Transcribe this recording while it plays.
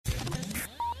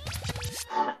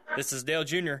This is Dale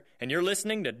Jr., and you're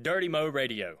listening to Dirty Mo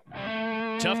Radio.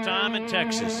 Tough time in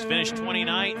Texas. Finished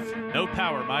 29th. No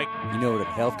power, Mike. You know what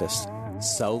helped us?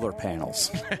 Solar panels.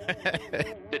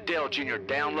 The Dale Jr.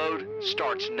 download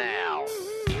starts now.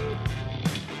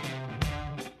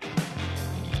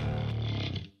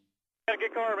 Got a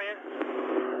good car,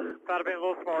 man. Might have been a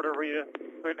little smarter for you.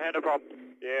 We didn't have no problem.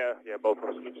 Yeah, both of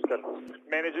us. We just got to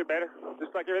manage it better,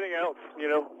 just like everything else, you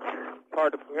know. It's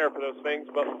hard to prepare for those things,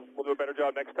 but we'll do a better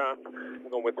job next time. We're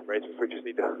going to win some races. We just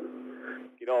need to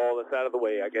get all this out of the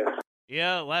way, I guess.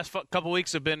 Yeah, last couple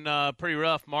weeks have been pretty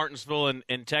rough. Martinsville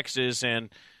in Texas, and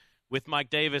with Mike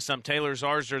Davis, I'm Taylor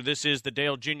Zarzer. This is the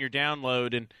Dale Jr.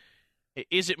 download, and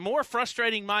is it more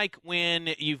frustrating, Mike, when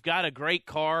you've got a great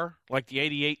car like the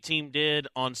 88 team did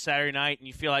on Saturday night, and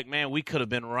you feel like, man, we could have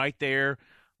been right there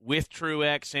with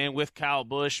Truex and with Kyle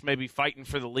Busch, maybe fighting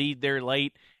for the lead there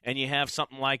late, and you have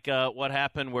something like what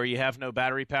happened where you have no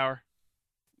battery power?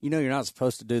 You know you're not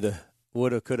supposed to do the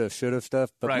woulda, coulda, shoulda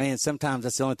stuff, but, man, sometimes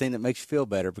that's the only thing that makes you feel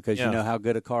better because you know how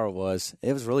good a car it was.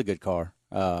 It was a really good car.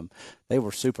 They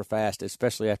were super fast,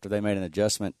 especially after they made an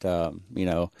adjustment,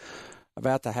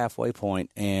 about the halfway point.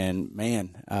 And,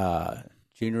 man,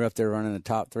 Junior up there running the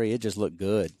top three, it just looked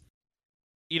good.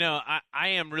 You know, I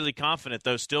am really confident,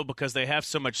 though, still, because they have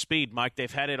so much speed, Mike. They've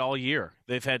had it all year.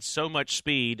 They've had so much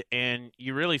speed, and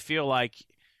you really feel like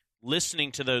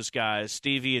listening to those guys,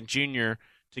 Stevie and Junior,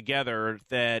 together,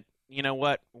 that, you know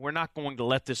what, we're not going to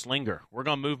let this linger. We're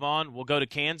going to move on. We'll go to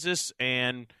Kansas,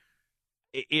 and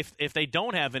if they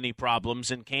don't have any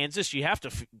problems in Kansas, you have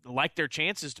to like their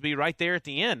chances to be right there at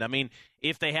the end. I mean,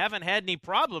 if they haven't had any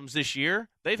problems this year,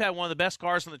 they've had one of the best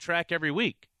cars on the track every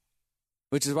week.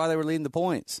 Which is why they were leading the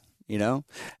points, you know.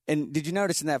 And did you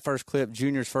notice in that first clip,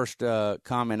 Junior's first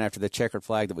comment after the checkered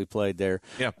flag that we played there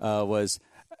was,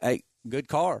 hey, good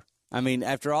car. I mean,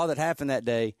 after all that happened that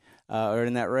day or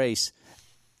in that race,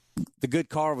 the good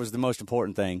car was the most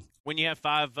important thing. When you have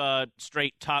 5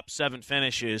 straight top 7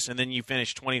 finishes and then you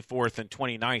finish 24th and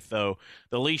 29th, though,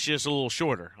 the leash is a little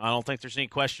shorter. I don't think there's any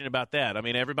question about that. I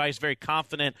mean, everybody's very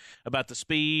confident about the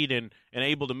speed and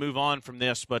able to move on from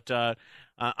this, but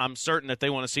I'm certain that they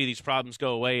want to see these problems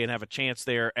go away and have a chance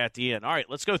there at the end. All right,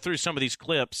 let's go through some of these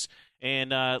clips,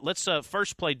 and let's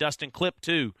first play Dustin clip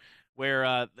 2,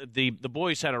 where the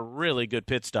boys had a really good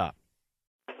pit stop.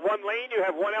 One lane, you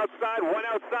have one outside, one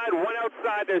outside, one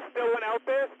outside. There's still one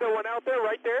out there,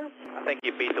 right there. I think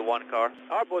you beat the one car.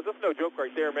 All right, boys, that's no joke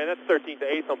right there, man. That's 13 to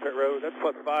 8 on pit road. That's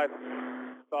 +5.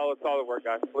 Solid work,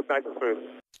 guys. Looks nice and smooth.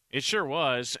 It sure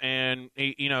was, and,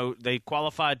 you know, they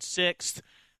qualified 6th.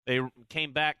 They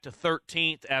came back to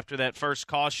 13th after that first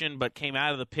caution, but came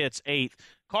out of the pits 8th.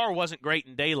 Car wasn't great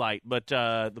in daylight, but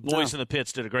the boys in the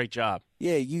pits did a great job.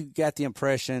 Yeah, you got the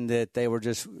impression that they were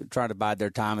just trying to bide their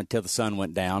time until the sun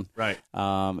went down. Right.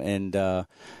 And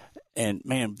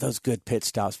man, those good pit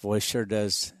stops, boys, sure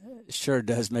does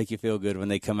make you feel good when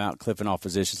they come out clipping off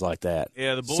positions like that.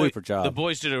 Yeah, super job. The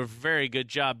boys did a very good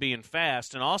job being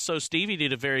fast, and also Stevie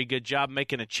did a very good job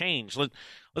making a change.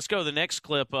 Let's go to the next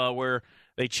clip where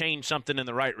they changed something in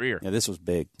the right rear. Yeah, this was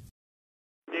big.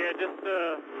 Yeah, just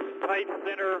tight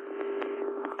center,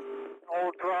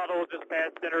 old throttle, just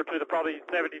past center to the probably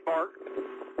 70 mark.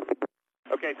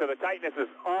 Okay, so the tightness is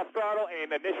off throttle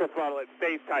and initial throttle, it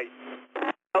stays tight.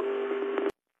 Up.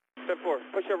 Step 4,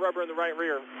 push your rubber in the right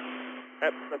rear.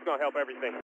 That's going to help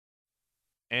everything.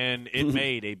 And it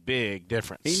made a big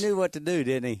difference. He knew what to do,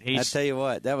 didn't he? I tell you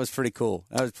what, that was pretty cool.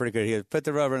 That was pretty good. He put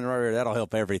the rubber in the right rear. That'll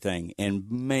help everything. And,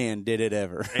 man, did it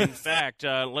ever. In fact,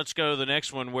 let's go to the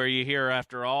next one where you hear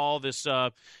after all this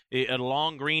a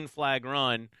long green flag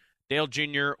run, Dale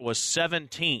Jr. was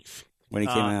 17th. When he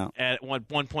came out. At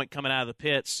one point coming out of the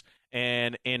pits,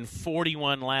 and in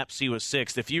 41 laps he was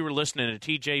 6th. If you were listening to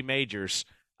T.J. Majors,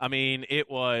 I mean, it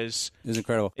was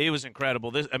incredible. It was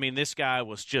incredible. This guy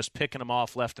was just picking them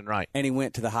off left and right. And he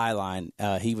went to the high line.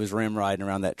 He was rim riding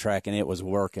around that track, and it was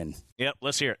working. Yep,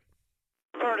 let's hear it.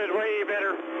 Started way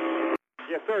better.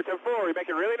 Yes, sir. 10-4. You're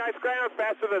making really nice ground,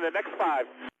 faster than the next 5.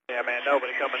 Yeah, man,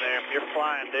 nobody coming there. You're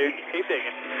flying, dude. Keep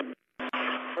digging.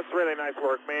 That's really nice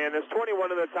work, man. There's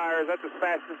 21 of the tires. That's as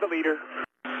fast as the leader.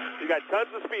 You got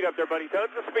tons of speed up there, buddy. Tons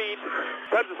of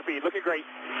speed. Looking great.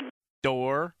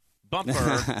 Door,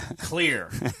 bumper,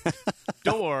 clear.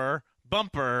 Door,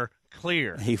 bumper,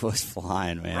 clear. He was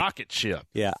flying, man. Rocket ship.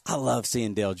 Yeah, I love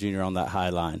seeing Dale Jr. on that high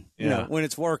line. Yeah. You know, when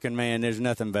it's working, man, there's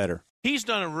nothing better. He's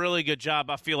done a really good job,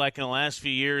 I feel like, in the last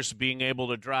few years, being able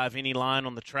to drive any line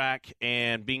on the track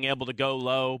and being able to go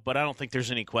low, but I don't think there's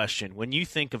any question. When you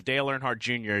think of Dale Earnhardt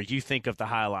Jr., you think of the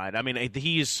high line. I mean,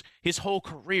 his whole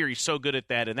career, he's so good at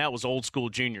that, and that was old school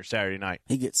Junior Saturday night.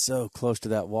 He gets so close to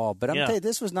that wall. But I'm going to tell you,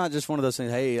 this was not just one of those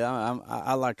things, hey,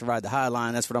 I like to ride the high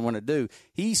line, that's what I'm going to do.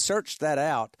 He searched that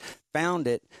out, found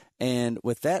it, and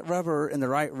with that rubber in the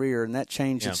right rear and that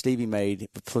change that Stevie made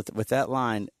with that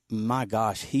line, my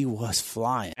gosh, he was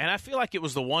flying. And I feel like it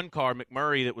was the one car,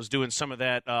 McMurray, that was doing some of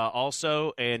that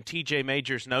also, and TJ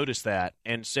Majors noticed that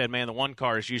and said, man, the one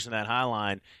car is using that high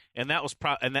line. And that was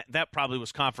that probably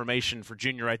was confirmation for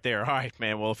Junior right there. All right,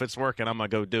 man, well, if it's working, I'm going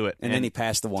to go do it. And then he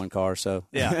passed the one car. So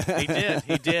yeah,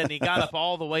 he did. And he got up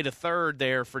all the way to third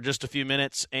there for just a few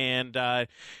minutes. And,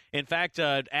 in fact,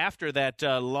 after that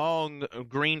long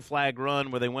green flag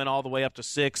run where they went all the way up to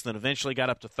sixth and eventually got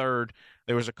up to third,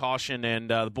 there was a caution, and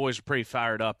the boys were pretty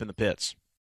fired up in the pits.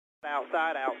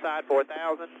 Outside,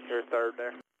 4,000. You're third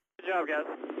there. Good job, guys.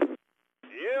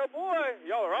 Yeah, boy.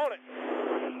 Y'all are on it.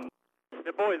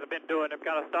 The boys have been doing them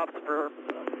kind of stops for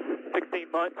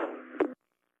 16 months.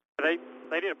 They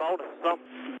need a bonus or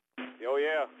something. Oh,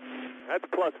 yeah. That's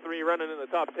 +3 running in the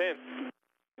top 10.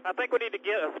 I think we need to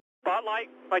get a spotlight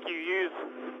like you use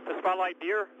to spotlight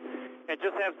deer and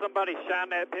just have somebody shine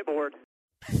that pit board.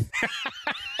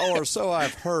 Or so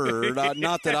I've heard.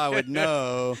 Not that I would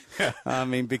know. I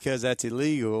mean, because that's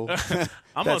illegal.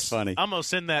 That's funny. I'm going to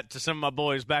send that to some of my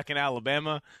boys back in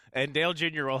Alabama, and Dale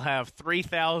Jr. will have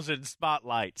 3,000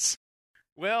 spotlights.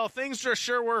 Well, things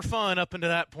sure were fun up until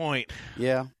that point.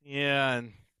 Yeah. Yeah.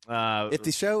 And, if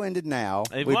the show ended now,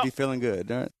 we'd be feeling good.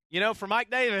 Right? You know, for Mike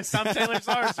Davis, I'm Taylor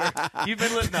Sarser. You've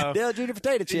been listening to Dale Jr.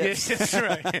 Potato Chips. Yeah, that's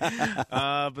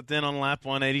right. But then on lap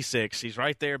 186, he's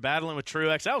right there battling with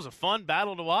Truex. That was a fun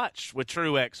battle to watch with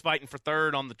Truex fighting for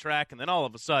third on the track, and then all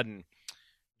of a sudden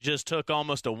just took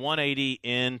almost a 180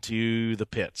 into the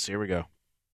pits. Here we go.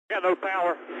 Got no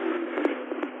power.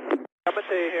 Coming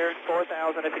to you here,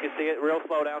 4,000 if you can see it. Real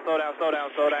slow down, right.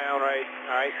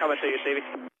 All right, coming to you, Stevie.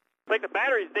 I think the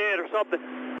battery's dead or something.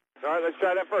 All right, let's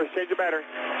try that first. Change the battery.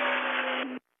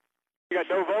 You got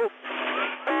no volts?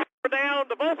 We're down.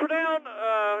 The volts were down.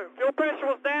 Fuel pressure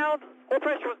was down. Oil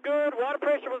pressure was good. Water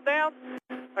pressure was down.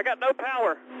 I got no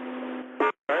power.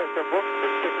 All right, so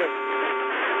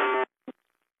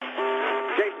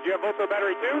Jason, do you have volts on the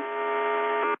battery too?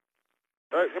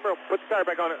 All right, come here. Put the tire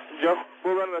back on it, Joe.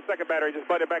 We're running the second battery. Just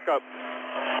button it back up.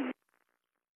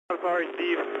 I'm sorry,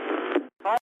 Steve.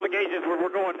 All the gauges were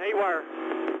going haywire,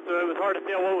 so it was hard to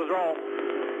tell what was wrong.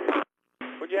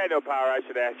 When you had no power, I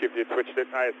should have asked you if you switched it.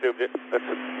 I assumed it.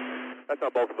 That's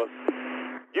on both of us.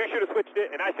 You should have switched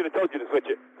it, and I should have told you to switch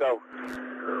it. So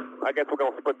I guess we're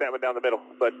going to split that one down the middle.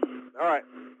 But, all right,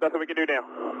 that's what we can do now.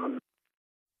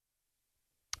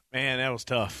 Man, that was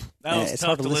tough. That was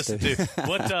tough to listen to.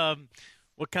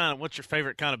 What's your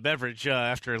favorite kind of beverage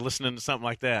after listening to something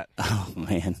like that? Oh,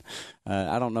 man.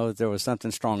 I don't know if there was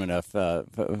something strong enough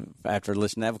after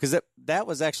listening to that, because that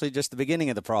was actually just the beginning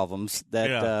of the problems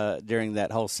that during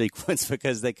that whole sequence,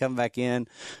 because they come back in,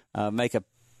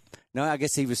 no, I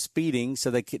guess he was speeding,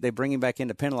 so they bring him back in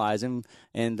to penalize him,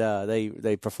 and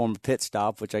they perform a pit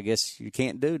stop, which I guess you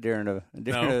can't do during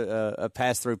a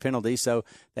pass-through penalty. So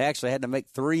they actually had to make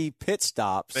 3 pit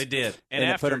stops. They did, and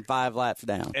they put him 5 laps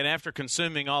down. And after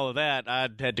consuming all of that, I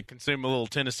had to consume a little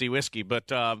Tennessee whiskey. But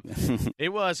it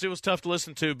was tough to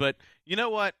listen to. But you know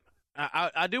what?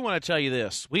 I do want to tell you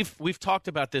this. We've talked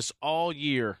about this all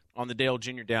year on the Dale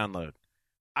Jr. Download.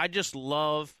 I just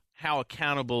love how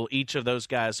accountable each of those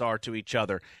guys are to each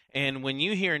other. And when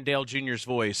you hear in Dale Jr.'s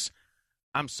voice,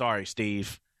 I'm sorry,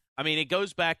 Steve. I mean, it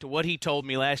goes back to what he told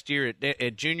me last year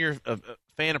at Junior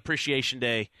Fan Appreciation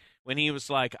Day, when he was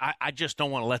like, I just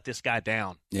don't want to let this guy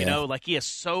down. Yeah. You know, like he has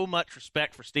so much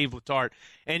respect for Steve Letarte.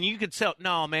 And you could tell,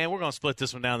 no, man, we're going to split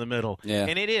this one down the middle. Yeah.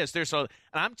 And it is. And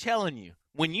I'm telling you,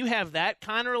 when you have that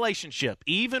kind of relationship,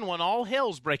 even when all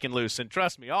hell's breaking loose, and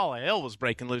trust me, all hell was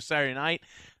breaking loose Saturday night,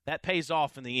 that pays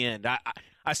off in the end.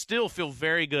 I still feel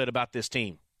very good about this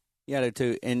team. Yeah, I do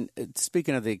too. And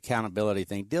speaking of the accountability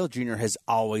thing, Dale Jr. has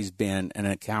always been an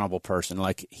accountable person.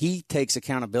 Like, he takes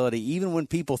accountability even when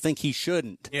people think he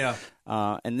shouldn't. Yeah.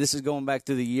 And this is going back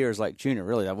through the years. Like, Junior,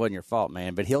 really, that wasn't your fault,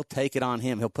 man. But he'll take it on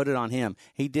him. He'll put it on him.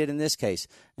 He did in this case.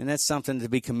 And that's something to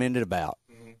be commended about,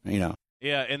 you know.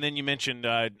 Yeah, and then you mentioned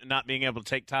not being able to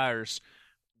take tires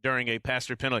during a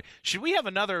pass-through penalty. Should we have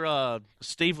another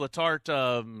Steve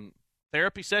Letarte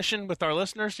therapy session with our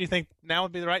listeners? Do you think now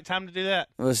would be the right time to do that?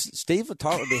 Well, Steve would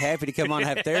be happy to come on and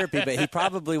have therapy, but he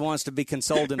probably wants to be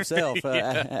consoled himself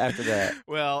after that.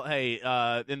 Well, hey,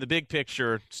 in the big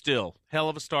picture, still, hell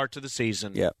of a start to the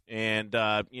season. Yep. And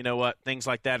you know what? Things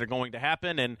like that are going to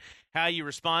happen, and how you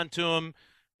respond to them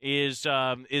is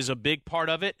a big part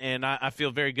of it, and I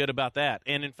feel very good about that.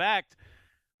 And, in fact,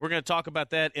 we're going to talk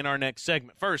about that in our next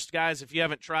segment. First, guys, if you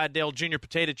haven't tried Dale Jr.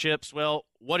 potato chips, well,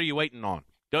 what are you waiting on?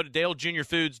 Go to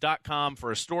DaleJr.Foods.com for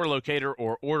a store locator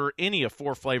or order any of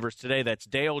 4 flavors today. That's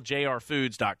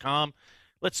DaleJrFoods.com.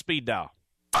 Let's speed dial.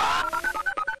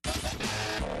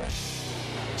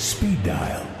 Speed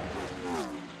dial.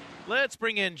 Let's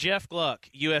bring in Jeff Gluck,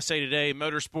 USA Today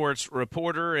motorsports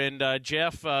reporter. And,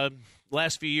 Jeff,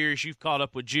 last few years you've caught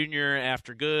up with Junior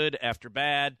after good, after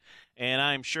bad, and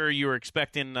I'm sure you were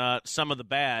expecting some of the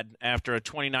bad after a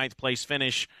 29th place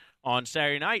finish on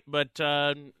Saturday night, but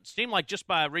it seemed like just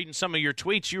by reading some of your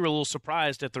tweets, you were a little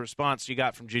surprised at the response you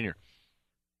got from Junior.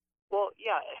 Well,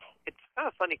 yeah, it's kind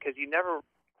of funny because you never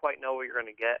quite know what you're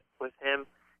going to get with him,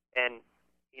 and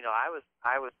you know, I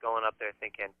was going up there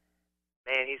thinking,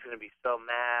 man, he's going to be so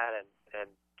mad and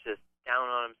just down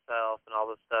on himself and all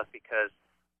this stuff because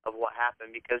of what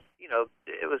happened. Because you know,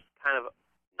 it was kind of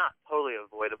not totally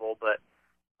avoidable, but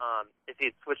if he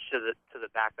had switched to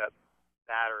the backup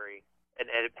battery and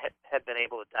had been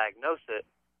able to diagnose it,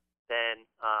 then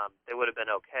they would have been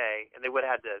okay, and they would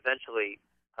have had to eventually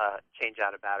change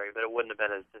out a battery, but it wouldn't have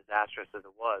been as disastrous as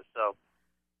it was. So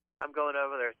I'm going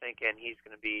over there thinking he's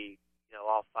going to be, you know,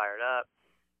 all fired up.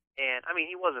 And, I mean,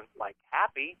 he wasn't, like,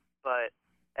 happy, but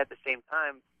at the same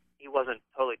time, he wasn't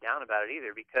totally down about it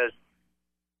either because,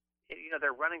 you know,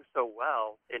 they're running so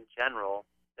well in general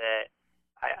that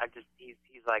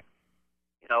he's like,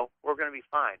 you know, we're going to be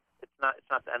fine. It's not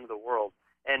the end of the world.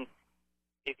 And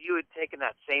if you had taken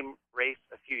that same race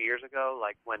a few years ago,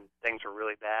 like when things were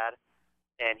really bad,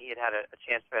 and he had a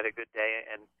chance to have a good day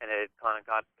and it had kind of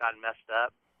gotten messed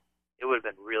up, it would have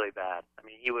been really bad. I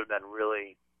mean, he would have been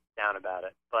really down about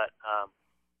it. But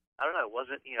I don't know. It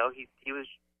wasn't, you know, he was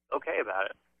okay about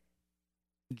it.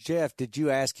 Jeff, did you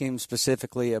ask him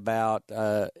specifically about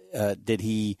did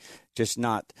he just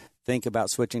not think about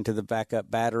switching to the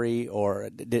backup battery, or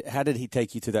how did he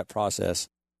take you through that process?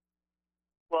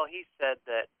 Well, he said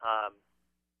that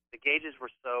the gauges were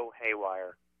so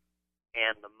haywire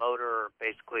and the motor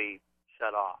basically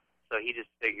shut off. So he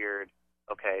just figured,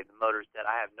 okay, the motor's dead.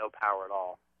 I have no power at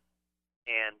all.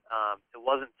 And it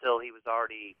wasn't until he was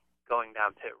already going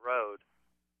down pit road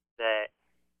that,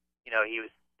 you know,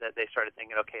 that they started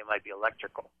thinking, okay, it might be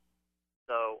electrical.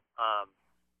 So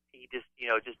he just, you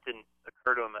know, just didn't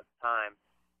occur to him at the time.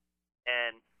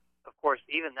 And, of course,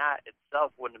 even that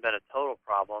itself wouldn't have been a total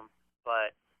problem,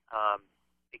 but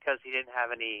because he didn't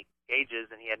have any gauges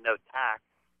and he had no tack,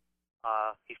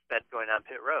 he spent going down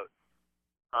pit road.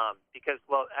 Because,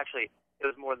 well, actually, it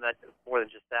was more than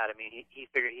just that. I mean, he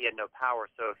figured he had no power,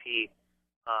 so if he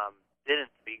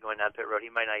didn't be going down pit road, he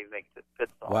might not even make the pit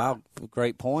stop. Wow,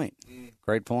 great point.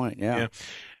 Great point, yeah.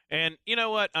 And you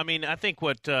know what? I mean, I think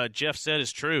what Jeff said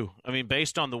is true. I mean,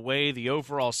 based on the way the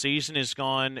overall season has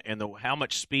gone and how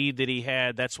much speed that he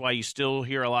had, that's why you still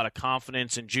hear a lot of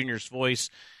confidence in Junior's voice.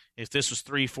 If this was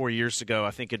 3-4 years ago,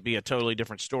 I think it'd be a totally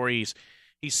different story.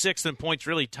 He's sixth in points,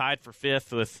 really tied for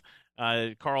fifth with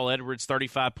Carl Edwards,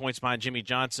 35 points behind Jimmy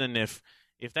Johnson. If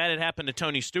that had happened to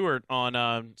Tony Stewart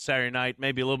on Saturday night,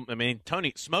 maybe a little. I mean,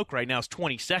 Tony Smoke right now is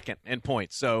 22nd in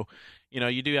points. So, you know,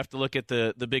 you do have to look at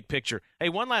the big picture. Hey,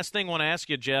 one last thing I want to ask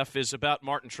you, Jeff, is about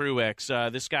Martin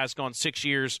Truex. This guy's gone 6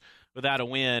 years without a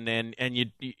win, and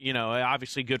you know,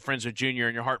 obviously good friends with Junior,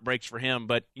 and your heart breaks for him.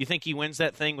 But you think he wins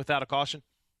that thing without a caution?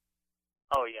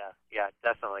 Oh yeah,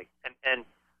 definitely. And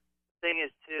the thing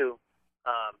is too,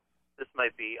 this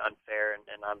might be unfair,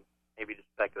 and I'm maybe just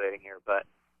speculating here, but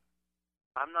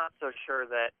I'm not so sure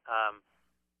that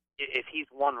if he's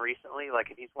won recently,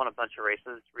 like if he's won a bunch of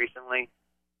races recently,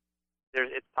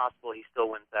 it's possible he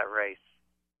still wins that race,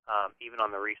 even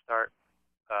on the restart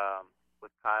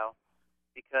with Kyle,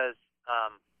 because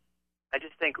I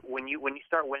just think when you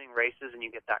start winning races and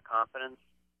you get that confidence,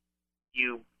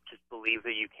 you just believe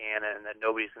that you can and that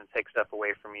nobody's going to take stuff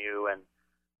away from you, and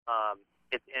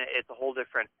it's a whole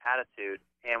different attitude.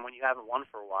 And when you haven't won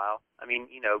for a while, I mean,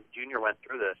 you know, Junior went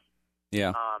through this.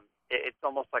 Yeah. It's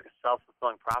almost like a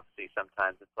self-fulfilling prophecy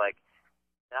sometimes. It's like,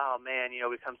 oh, man, you know,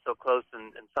 we come so close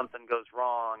and something goes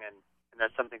wrong, and then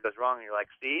something goes wrong, and you're like,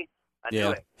 see? I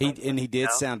knew it. He did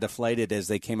sound deflated as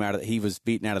they came out he was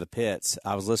beaten out of the pits.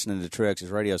 I was listening to Truex's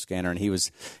radio scanner, and he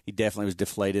definitely was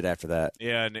deflated after that.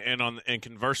 Yeah, and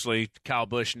conversely, Kyle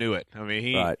Busch knew it. I mean,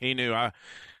 he knew.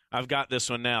 I've got this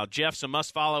one now. Jeff's a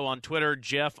must-follow on Twitter,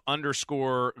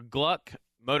 Jeff_Gluck,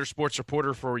 motorsports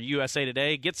reporter for USA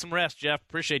Today. Get some rest, Jeff.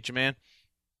 Appreciate you, man.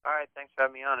 All right, thanks for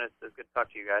having me on. It's good to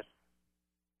talk to you guys.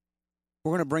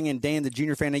 We're going to bring in Dan, the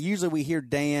junior fan. Now, usually we hear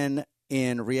Dan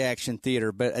in Reaction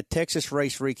Theater, but a Texas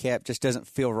race recap just doesn't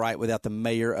feel right without the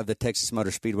mayor of the Texas Motor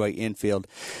Speedway infield.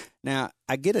 Now,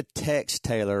 I get a text,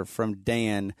 Taylor, from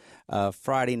Dan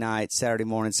Friday night, Saturday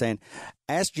morning, saying,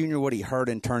 ask Junior what he heard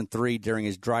in Turn 3 during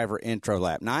his driver intro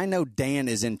lap. Now, I know Dan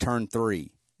is in Turn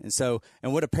 3,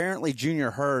 and what apparently Junior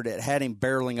heard, it had him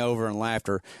barreling over in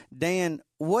laughter. Dan,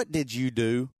 what did you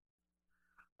do?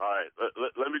 All right,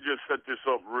 let me just set this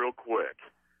up real quick.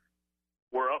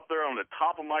 We're up there on the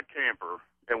top of my camper,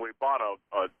 and we bought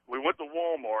we went to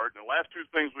Walmart, and the last two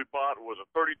things we bought was a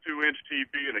 32-inch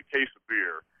TV and a case of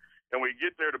beer. And we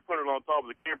get there to put it on top of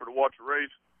the camper to watch the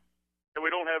race, and we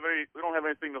don't have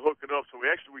anything to hook it up. So we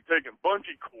taking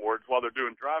bungee cords while they're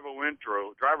doing driver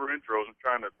intros and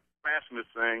trying to fasten this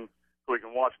thing so we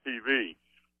can watch TV.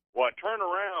 Well, I turn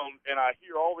around, and I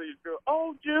hear all these girls,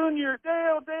 oh, Junior,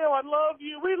 Dale, I love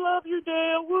you. We love you,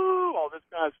 Dale, woo, all this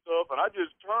kind of stuff. And I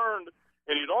just turned,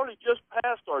 and he'd already just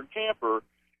passed our camper,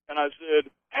 and I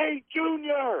said, hey,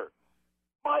 Junior,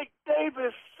 Mike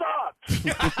Davis sucks.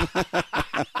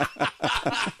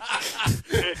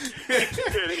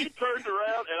 and he turned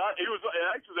around, and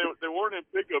they weren't in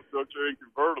pickup trucks or in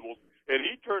convertibles. And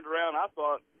he turned around. I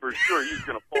thought for sure he was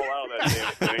going to fall out of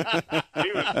that damn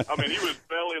thing. He was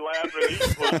belly laughing. He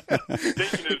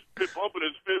was bumping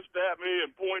his fist at me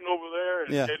and pointing over there.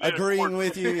 And agreeing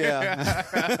with you. Yeah.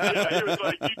 Yeah, he was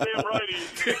like, "You damn right."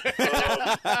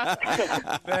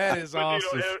 That is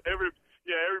awesome.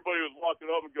 Everybody was walking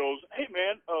up and goes, "Hey,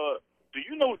 man, do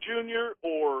you know Junior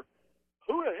or?"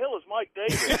 Who the hell is Mike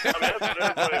Davis? That's what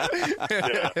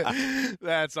everybody.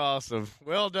 That's awesome.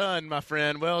 Well done, my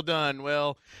friend. Well done.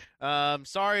 Well,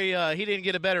 sorry he didn't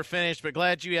get a better finish, but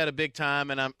glad you had a big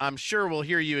time, and I'm sure we'll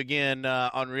hear you again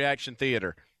on Reaction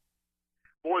Theater.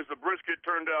 Boys, the brisket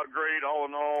turned out great. All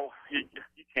in all, you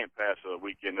can't pass a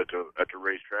weekend at the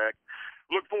racetrack.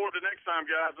 Look forward to next time,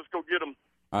 guys. Let's go get them.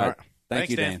 All right. Thanks,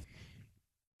 you, Dan.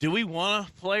 Do we want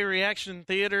to play Reaction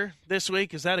Theater this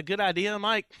week? Is that a good idea,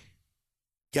 Mike?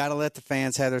 Got to let the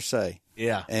fans have their say.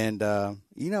 Yeah. And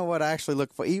you know what I actually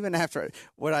look for? Even after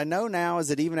what I know now is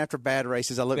that even after bad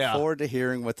races, I look forward to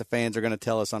hearing what the fans are going to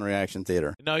tell us on Reaction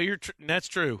Theater. No, that's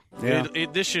true. Yeah.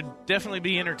 This should definitely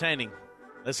be entertaining.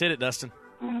 Let's hit it, Dustin.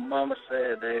 Mama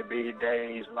said there'd be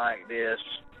days like this.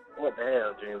 What the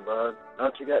hell, Junebug?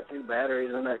 Don't you got 2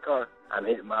 batteries in that car? I'm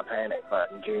hitting my panic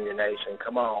button, Junior Nation.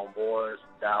 Come on, boys.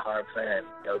 Die hard fan.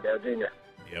 Go Dale Jr.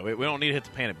 Yeah, we don't need to hit the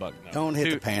panic button. No. Don't hit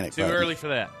the panic button. Too early for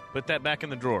that. Put that back in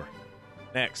the drawer.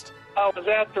 Next. I was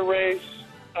at the race.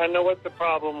 I know what the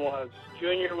problem was.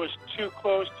 Junior was too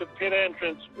close to pit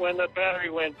entrance when the battery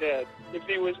went dead. If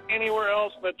he was anywhere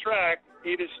else on the track,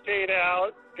 he'd have stayed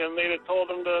out, and they'd have told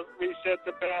him to reset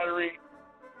the battery.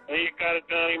 And he got it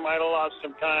done. He might have lost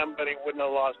some time, but he wouldn't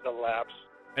have lost the laps.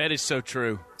 That is so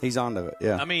true. He's onto it,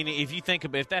 yeah. I mean, if you think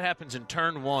about if that happens in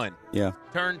Turn 1,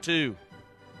 Turn 2,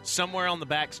 somewhere on the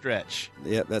backstretch.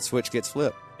 Yep, that switch gets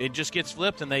flipped. It just gets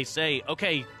flipped, and they say,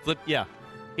 okay, flip, yeah.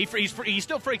 He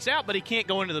still freaks out, but he can't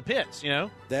go into the pits, you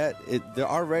know?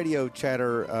 Our radio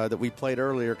chatter that we played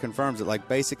earlier confirms it. Like,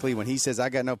 basically, when he says, I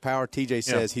got no power, TJ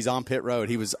says he's on pit road.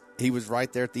 He was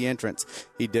right there at the entrance.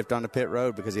 He dipped onto pit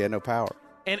road because he had no power.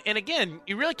 And again,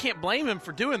 you really can't blame him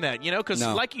for doing that, you know, because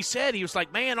like you said, he was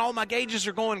like, man, all my gauges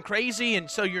are going crazy, and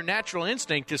so your natural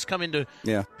instinct is come into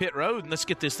pit road, and let's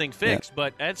get this thing fixed.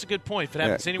 But that's a good point. If it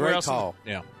happens anywhere else. Call.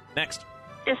 Next.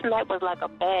 This lap was like a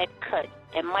bad cut,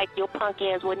 and Mike, your punk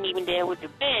ass wasn't even there with the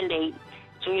Band-Aid,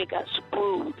 so you got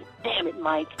screwed. Damn it,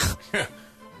 Mike.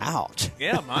 Ouch.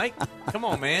 Yeah, Mike. Come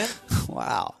on, man.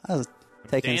 Wow. That was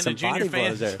taking some body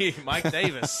blows there. Mike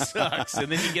Davis sucks,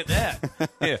 and then you get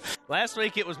that. Yeah. Last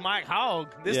week it was Mike Hogg.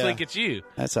 This week it's you.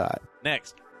 That's all right.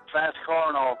 Next. Fast car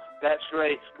and all, that's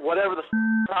great. Whatever the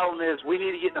problem is, we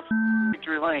need to get in the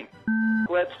victory lane.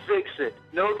 Let's fix it.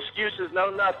 No excuses, no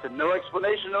nothing. No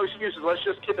explanation, no excuses. Let's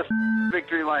just get the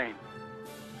victory lane.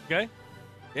 Okay.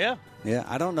 Yeah. Yeah,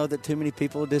 I don't know that too many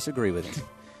people disagree with him.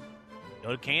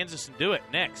 Go to Kansas and do it.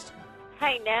 Next.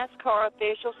 Hey, NASCAR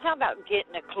officials, how about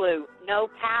getting a clue? No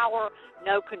power,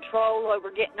 no control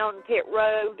over getting on pit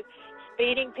road,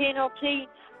 speeding penalty,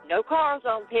 no cars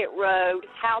on pit road.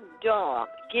 How dumb.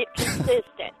 Get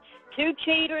consistent. 2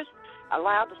 cheaters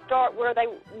allowed to start where they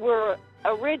were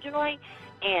originally,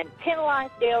 and penalize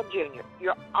Dale Jr.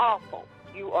 You're awful.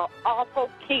 You are awful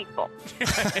people.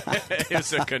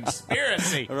 It's a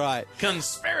conspiracy. Right.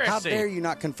 Conspiracy. How dare you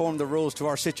not conform the rules to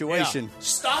our situation? Yeah.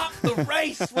 Stop the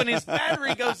race when his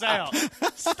battery goes out.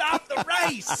 Stop the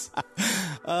race.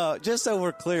 Just so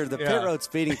we're clear, the pit road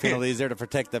speeding penalty is there to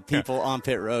protect the people on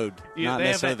pit road, not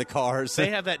necessarily the cars. They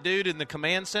have that dude in the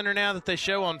command center now that they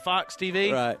show on Fox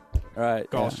TV. Right.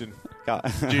 Caution.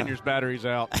 Junior's battery's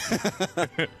out.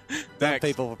 Some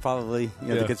people will probably,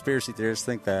 the conspiracy theorists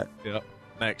think that. Yep.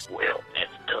 Next. Well,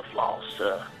 that's a tough loss.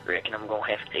 Reckon I'm going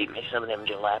to have to eat me some of them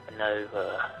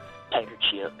jalapeno tater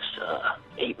chips.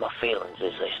 Eat my feelings,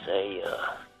 as they say.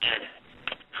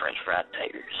 French fried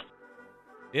taters.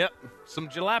 Yep. Some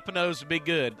jalapenos would be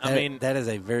good. I mean, that is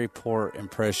a very poor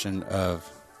impression of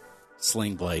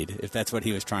Sling Blade, if that's what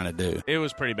he was trying to do. It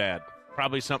was pretty bad.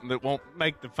 Probably something that won't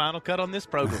make the final cut on this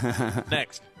program.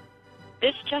 Next.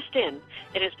 This just in.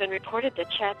 It has been reported that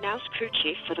Chad Nouse, crew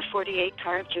chief for the 48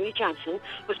 car of Jimmy Johnson,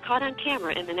 was caught on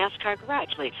camera in the NASCAR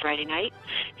garage late Friday night.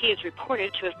 He is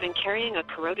reported to have been carrying a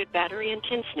corroded battery and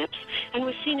tin snips and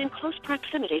was seen in close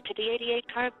proximity to the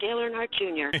 88 car of Dale Earnhardt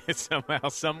Jr. Somehow,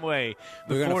 some way.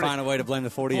 We're going to find a way to blame the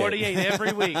 48. 48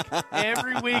 every week.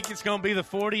 Every week it's going to be the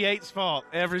 48's fault.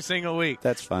 Every single week.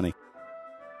 That's funny.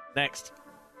 Next.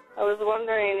 I was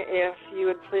wondering if you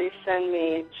would please send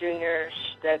me Junior's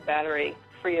dead battery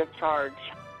free of charge.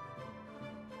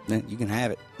 You can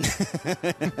have it.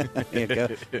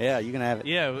 Yeah, you can have it.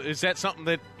 Yeah, is that something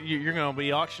that you're going to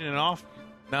be auctioning off?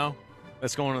 No?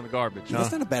 That's going in the garbage.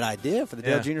 That's not a bad idea for the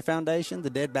Dale Jr. Foundation, the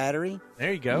dead battery.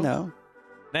 There you go. No.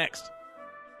 Next.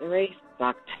 The race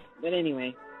sucked. But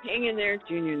anyway, hang in there,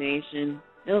 Junior Nation.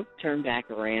 He'll turn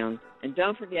back around. And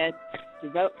don't forget to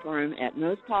vote for him at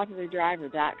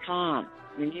mostpopulardriver.com.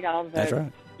 We need all the votes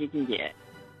you can get.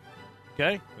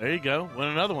 Okay, there you go. Win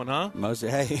another one, huh?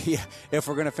 If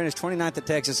we're going to finish 29th at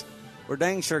Texas, we're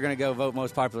dang sure going to go vote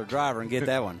most popular driver and get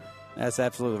that one. That's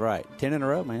absolutely right. 10 in a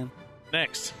row, man.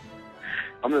 Next.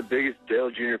 I'm the biggest Dale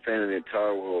Jr. fan in the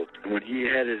entire world. And when he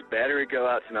had his battery go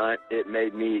out tonight, it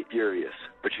made me furious.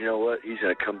 But you know what? He's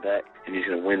going to come back, and he's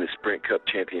going to win the Sprint Cup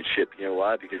championship. You know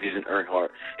why? Because he's an Earnhardt.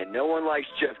 And no one likes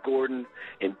Jeff Gordon,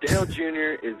 and Dale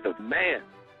Jr. is the man.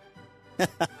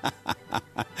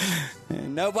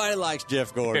 Nobody likes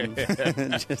Jeff Gordon.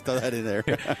 Just throw that in there.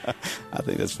 I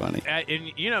think that's funny. And,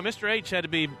 Mr. H had to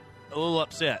be a little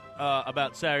upset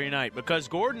about Saturday night because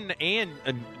Gordon and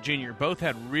Junior both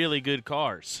had really good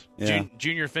cars. Yeah.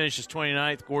 Junior finishes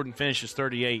 29th. Gordon finishes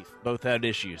 38th. Both had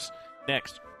issues.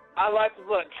 Next. I'd like to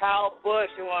put Kyle Busch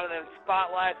in one of them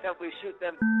spotlights that we shoot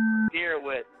them deer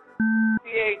with.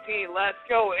 C-18, let's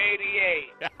go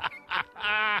 88.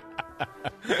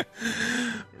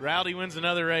 Rowdy wins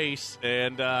another race,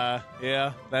 and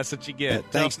that's what you get.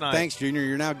 Thanks, Junior.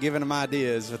 You're now giving him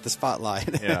ideas with the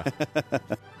spotlight. Yeah.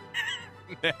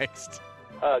 Next.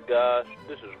 Hi, guys.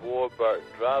 This is Ward Burton,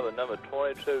 driver number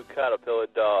 22 Caterpillar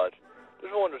Dodge.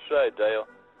 Just wanted to say, Dale,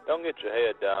 don't get your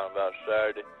head down about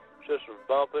Saturday. It's just a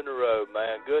bump in the road,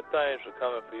 man. Good things are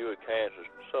coming for you at Kansas.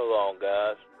 So long,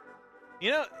 guys.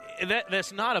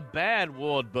 That's not a bad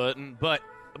Ward Burton, but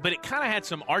it kind of had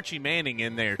some Archie Manning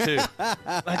in there too.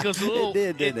 Like it was a little.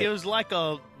 It was like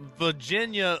a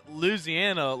Virginia,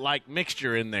 Louisiana like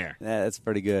mixture in there. Yeah, that's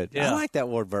pretty good. Yeah. I like that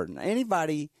Ward Burton.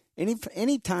 Anytime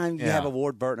you have a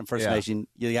Ward Burton impersonation,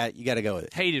 you got to go with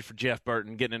it. Hated for Jeff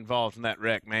Burton getting involved in that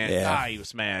wreck, man. Yeah. He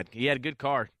was mad. He had a good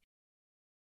car.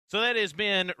 So that has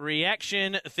been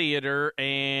Reaction Theater,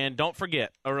 and don't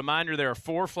forget, a reminder, there are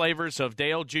 4 flavors of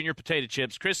Dale Jr. potato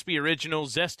chips: crispy original,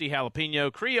 zesty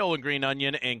jalapeno, Creole and green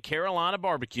onion, and Carolina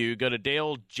barbecue. Go to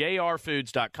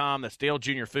DaleJRFoods.com. That's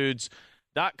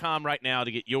DaleJRFoods.com right now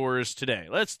to get yours today.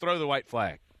 Let's throw the white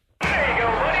flag. There you go,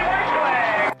 buddy, white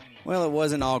flag. Well, it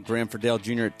wasn't all grim for Dale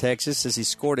Jr. at Texas as he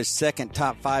scored his second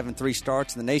top 5 and 3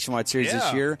 starts in the Nationwide Series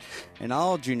this year. And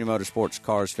all Junior Motorsports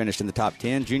cars finished in the top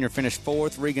 10. Junior finished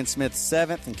 4th, Regan Smith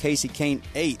 7th, and Casey Kane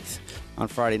 8th on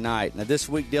Friday night. Now, this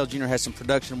week, Dale Jr. has some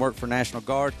production work for National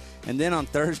Guard. And then on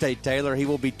Thursday, Taylor, he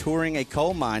will be touring a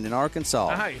coal mine in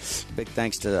Arkansas. Nice. Big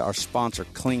thanks to our sponsor,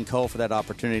 Clean Coal, for that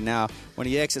opportunity. Now, when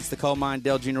he exits the coal mine,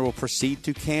 Dale Jr. will proceed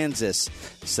to Kansas.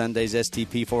 Sunday's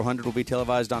STP 400 will be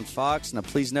televised on Fox. Now,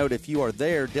 please note, if you are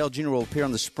there, Dale Jr. will appear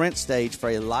on the sprint stage for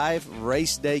a live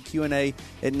race day Q&A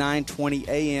at 9:20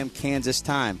 a.m. Kansas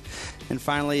time. And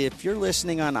finally, if you're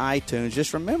listening on iTunes,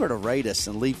 just remember to rate us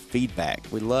and leave feedback.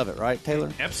 We love it, right,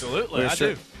 Taylor? Absolutely, I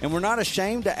do. And we're not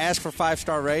ashamed to ask for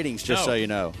 5-star ratings, just so you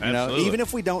know. Absolutely. Even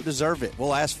if we don't deserve it,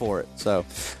 we'll ask for it. So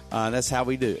that's how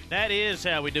we do it. That is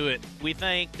how we do it. We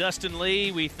thank Dustin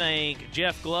Lee. We thank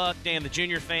Jeff Gluck, Dan the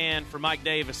Junior Fan. For Mike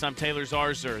Davis, I'm Taylor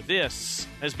Zarzer. This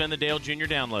has been the Dale Jr.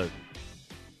 Download.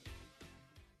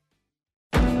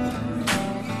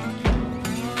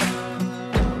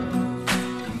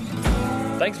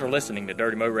 Thanks for listening to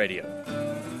Dirty Mo Radio.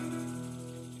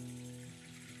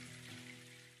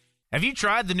 Have you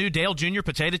tried the new Dale Jr.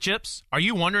 potato chips? Are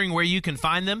you wondering where you can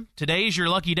find them? Today is your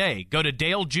lucky day. Go to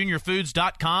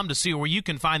DaleJr.Foods.com to see where you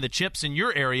can find the chips in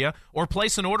your area or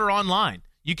place an order online.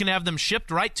 You can have them shipped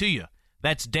right to you.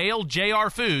 That's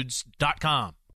DaleJrFoods.com.